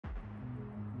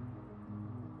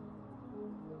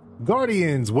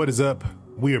Guardians, what is up?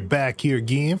 We are back here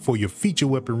again for your feature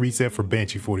weapon reset for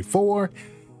Banshee-44.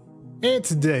 And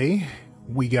today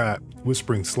we got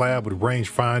Whispering Slab with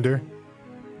Rangefinder,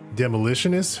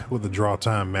 Demolitionist with the Draw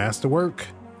Time Masterwork.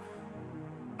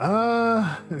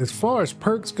 As far as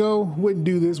perks go, wouldn't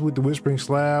do this with the Whispering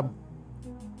Slab.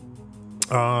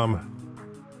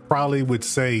 Probably would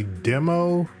say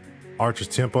Demo. Archer's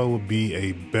Tempo would be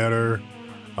a better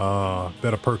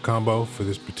perk combo for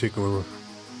this particular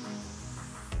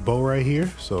bow right here,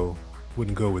 so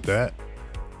wouldn't go with that.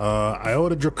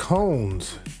 Iota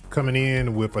Dracones coming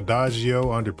in with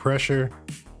Adagio Under Pressure.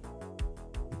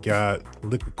 Got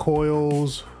Liquid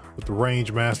Coils with the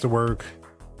Range Masterwork.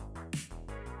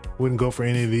 Wouldn't go for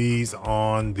any of these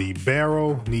on the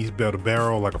barrel. Needs better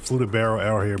barrel, like a fluted barrel.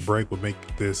 Arrowhead Break would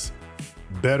make this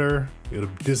better.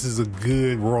 This is a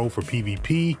good roll for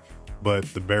PvP, but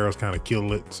the barrels kind of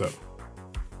kill it, so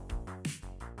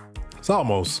it's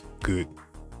almost good.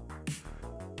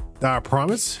 Dire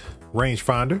Promise,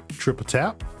 Rangefinder, triple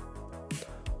tap.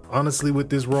 Honestly, with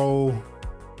this roll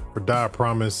for Dire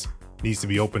Promise, needs to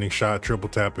be opening shot. Triple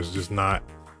tap is just not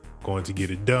going to get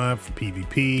it done for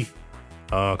PvP.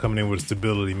 Coming in with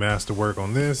Stability Masterwork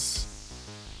on this.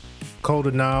 Cold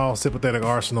Denial, Sympathetic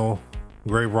Arsenal,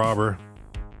 Grave Robber.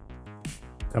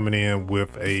 Coming in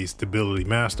with a Stability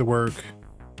Masterwork.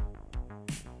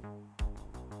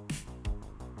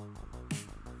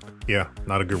 Yeah,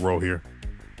 not a good roll here.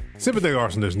 Sympathetic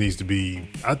Arsonist needs to be,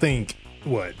 I think,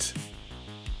 what?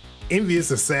 Envious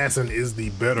Assassin is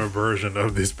the better version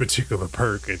of this particular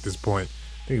perk at this point.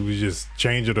 I think we just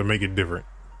change it or make it different,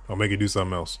 or make it do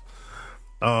something else.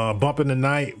 Bump in the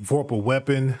Night, Vorpal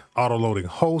Weapon, Auto-Loading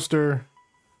Holster.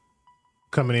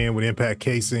 Coming in with Impact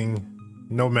Casing.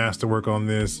 No masterwork on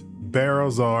this.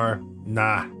 Barrels are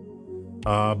nah.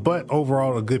 But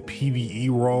overall, a good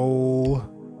PvE roll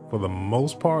for the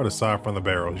most part, aside from the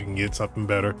barrels. You can get something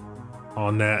better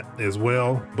on that as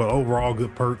well. But overall,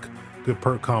 good perk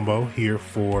combo here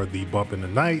for the Bump in the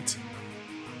Night.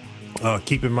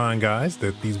 Keep in mind, guys,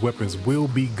 that these weapons will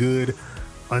be good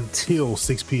until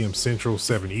 6 p.m. Central,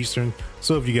 7 Eastern.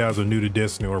 So if you guys are new to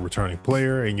Destiny or a returning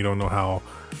player and you don't know how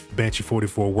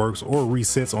Banshee-44 works or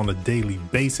resets on a daily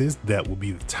basis, that will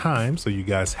be the time. So you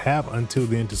guys have until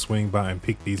then to swing by and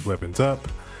pick these weapons up.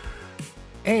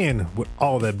 And with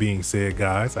all that being said,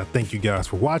 guys, I thank you guys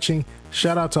for watching.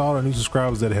 Shout out to all our new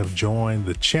subscribers that have joined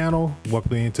the channel.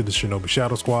 Welcome into the Shinobi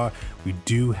Shadow Squad. We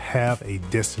do have a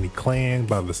Destiny clan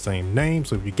by the same name.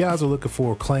 So if you guys are looking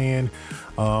for a clan,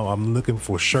 I'm looking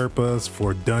for Sherpas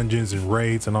for dungeons and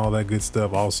raids and all that good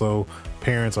stuff. Also,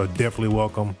 parents are definitely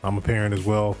welcome. I'm a parent as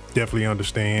well. Definitely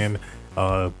understand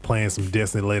playing some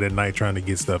Destiny late at night, trying to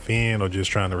get stuff in, or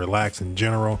just trying to relax in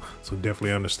general. So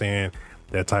definitely understand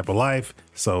that type of life.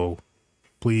 So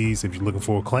please, if you're looking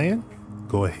for a clan,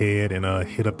 go ahead and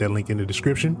hit up that link in the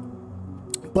description.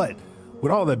 But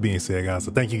with all that being said, guys,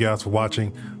 so thank you guys for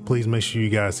watching. Please make sure you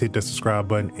guys hit that subscribe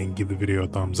button and give the video a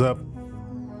thumbs up,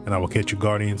 and I will catch you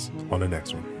Guardians on the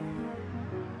next one.